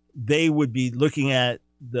 They would be looking at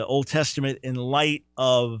the Old Testament in light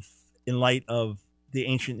of the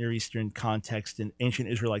ancient Near Eastern context and ancient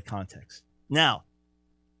Israelite context. Now,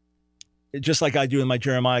 just like I do in my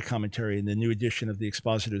Jeremiah commentary in the new edition of the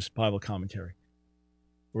Expositor's Bible Commentary,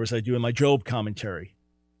 or as I do in my Job commentary,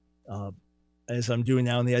 as I'm doing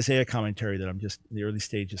now in the Isaiah commentary that I'm just in the early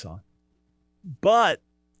stages on. But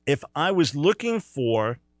if I was looking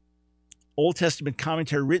for Old Testament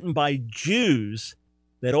commentary written by Jews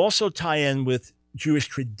that also tie in with Jewish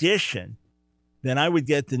tradition, then I would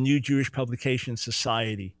get the New Jewish Publication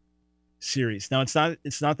Society series. Now, it's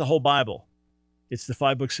not the whole Bible. It's the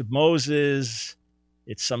 5 books of Moses.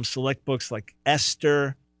 It's some select books like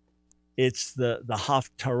Esther. It's the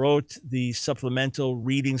Haftarot, the supplemental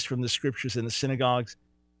readings from the scriptures in the synagogues.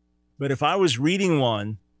 But if I was reading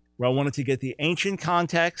one where I wanted to get the ancient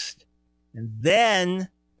context and then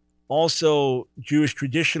also Jewish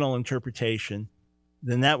traditional interpretation,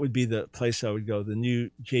 then that would be the place I would go, the new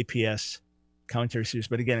JPS commentary series.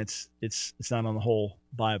 But again, it's not on the whole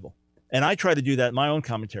Bible. And I try to do that in my own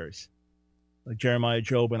commentaries, like Jeremiah,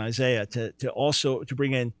 Job, and Isaiah, to also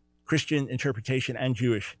bring in Christian interpretation and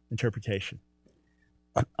Jewish interpretation.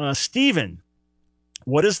 Stephen,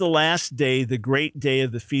 what is the last day, the great day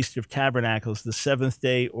of the Feast of Tabernacles, the 7th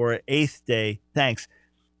day or 8th day? Thanks.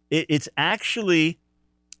 It's actually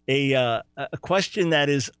a question that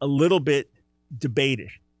is a little bit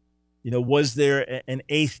debated. Was there an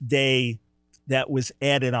 8th day that was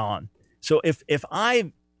added on? So if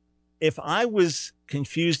I was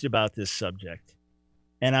confused about this subject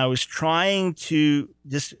and I was trying to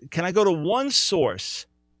can I go to one source,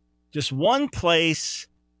 just one place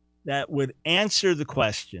that would answer the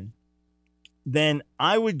question, then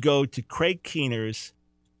I would go to Craig Keener's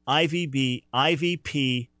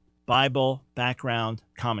IVP Bible Background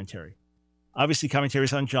Commentary. Obviously,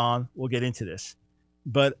 commentaries on John. We'll get into this.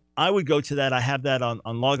 But I would go to that. I have that on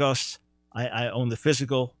Logos. I own the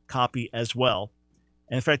physical copy as well.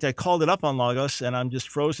 And in fact, I called it up on Logos, and I'm just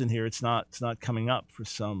frozen here. It's not coming up for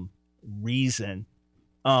some reason.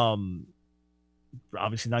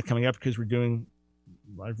 Obviously not coming up because we're doing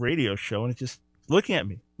a live radio show, and it just looking at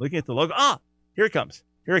me, looking at the logo. Ah, here it comes.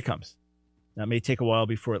 Here it comes. Now, it may take a while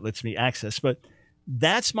before it lets me access, but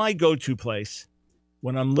that's my go-to place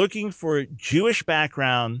when I'm looking for Jewish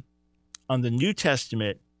background on the New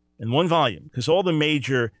Testament in one volume, because all the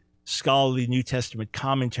major scholarly New Testament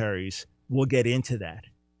commentaries will get into that,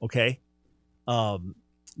 okay?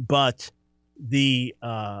 But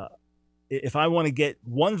if I want to get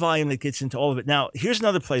one volume that gets into all of it. Now, here's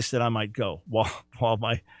another place that I might go while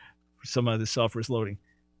some of the software is loading.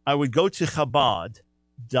 I would go to Chabad.org,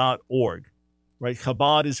 right?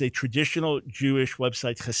 Chabad is a traditional Jewish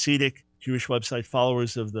website, Hasidic Jewish website,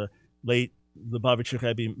 followers of the late Lubavitcher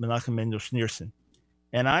Rebbe Menachem Mendel Schneerson.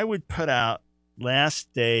 And I would put out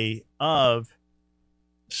last day of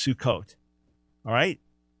Sukkot. All right.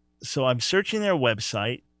 So I'm searching their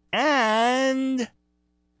website, and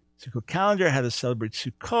Sukkot calendar, how to celebrate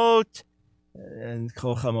Sukkot, and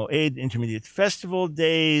Kol HaMoed, intermediate festival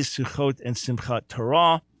days, Sukkot and Simchat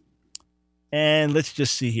Torah. And let's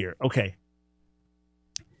just see here. Okay.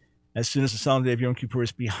 As soon as the solemn day of Yom Kippur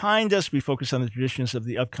is behind us, we focus on the traditions of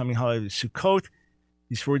the upcoming holiday of Sukkot.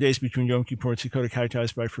 These 4 days between Yom Kippur and Sukkot are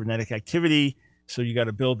characterized by frenetic activity. So you got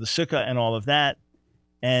to build the sukkah and all of that.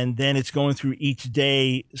 And then it's going through each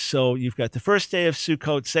day. So you've got the first day of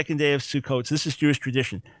Sukkot, second day of Sukkot. So this is Jewish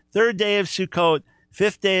tradition. Third day of Sukkot,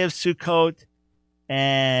 fifth day of Sukkot.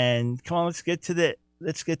 And come on, let's get to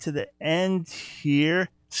the end here.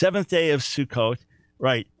 Seventh day of Sukkot.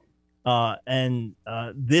 Right.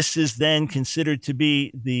 This is then considered to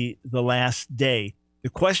be the last day. The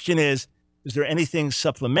question is there anything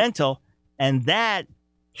supplemental? And that,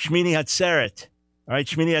 Shmini Atzeret, all right,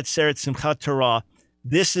 Shmini Atzeret, Simchat Torah,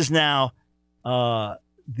 this is now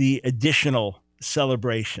the additional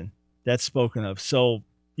celebration that's spoken of. So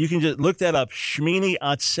you can just look that up, Shmini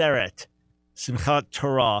Atzeret, Simchat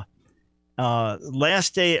Torah.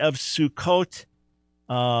 Last day of Sukkot,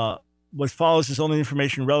 what follows is only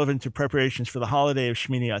information relevant to preparations for the holiday of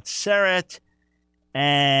Shmini Atzeret,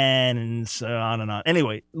 and so on and on.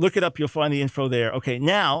 Anyway, look it up. You'll find the info there. Okay,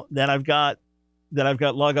 now that I've got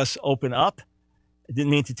Logos open up, I didn't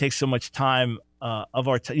mean to take so much time of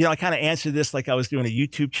our time. I kind of answered this like I was doing a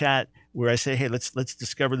YouTube chat where I say, hey, let's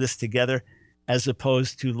discover this together, as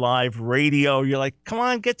opposed to live radio. You're like, come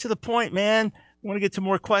on, get to the point, man. I want to get to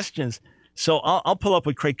more questions. So I'll pull up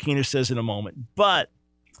what Craig Keener says in a moment. But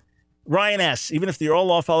Ryan S., even if the oral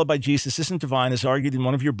law followed by Jesus isn't divine, as argued in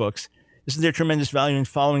one of your books, isn't there tremendous value in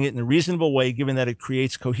following it in a reasonable way, given that it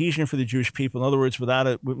creates cohesion for the Jewish people? In other words, without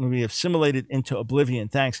it, we be assimilated into oblivion.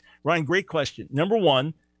 Thanks. Ryan, great question. Number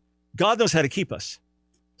one, God knows how to keep us.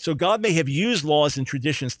 So God may have used laws and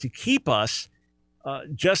traditions to keep us,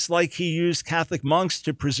 just like he used Catholic monks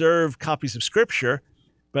to preserve copies of Scripture,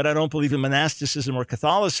 but I don't believe in monasticism or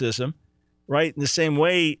Catholicism, right? In the same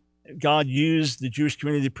way, God used the Jewish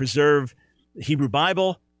community to preserve the Hebrew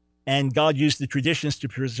Bible, and God used the traditions to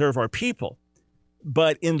preserve our people.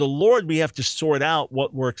 But in the Lord, we have to sort out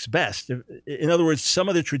what works best. In other words, some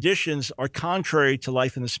of the traditions are contrary to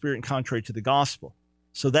life in the Spirit and contrary to the gospel.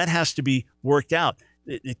 So that has to be worked out.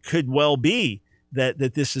 It could well be that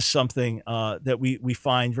this is something that we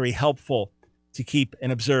find very helpful to keep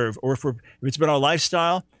and observe, or if it's been our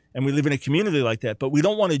lifestyle and we live in a community like that, but we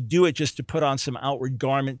don't want to do it just to put on some outward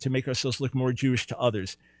garment to make ourselves look more Jewish to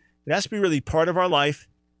others. It has to be really part of our life,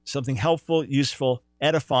 something helpful, useful,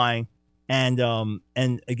 edifying, and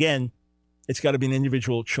again, it's got to be an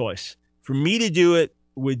individual choice. For me to do it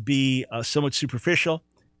would be somewhat superficial.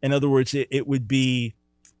 In other words, it would be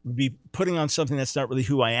putting on something that's not really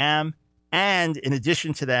who I am, and in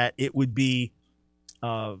addition to that, it would be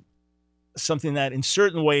something that in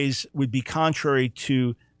certain ways would be contrary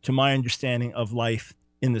to my understanding of life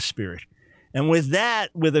in the Spirit. And with that,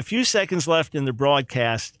 with a few seconds left in the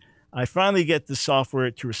broadcast, I finally get the software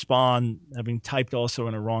to respond, having typed also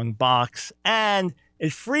in a wrong box, and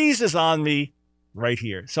it freezes on me right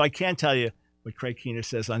here. So I can't tell you what Craig Keener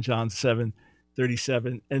says on John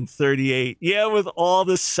 7:37 and 38. Yeah, with all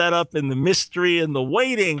the setup and the mystery and the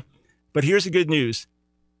waiting. But here's the good news.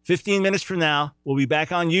 15 minutes from now, we'll be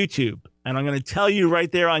back on YouTube. And I'm going to tell you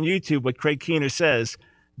right there on YouTube what Craig Keener says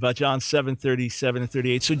about John 7:37 and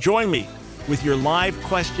 38. So join me with your live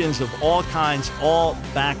questions of all kinds, all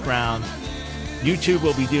backgrounds. YouTube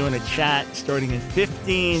will be doing a chat starting in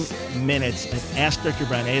 15 minutes at Ask Dr.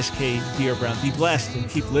 Brown, ASK Dr. Brown. Be blessed and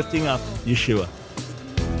keep lifting up Yeshua.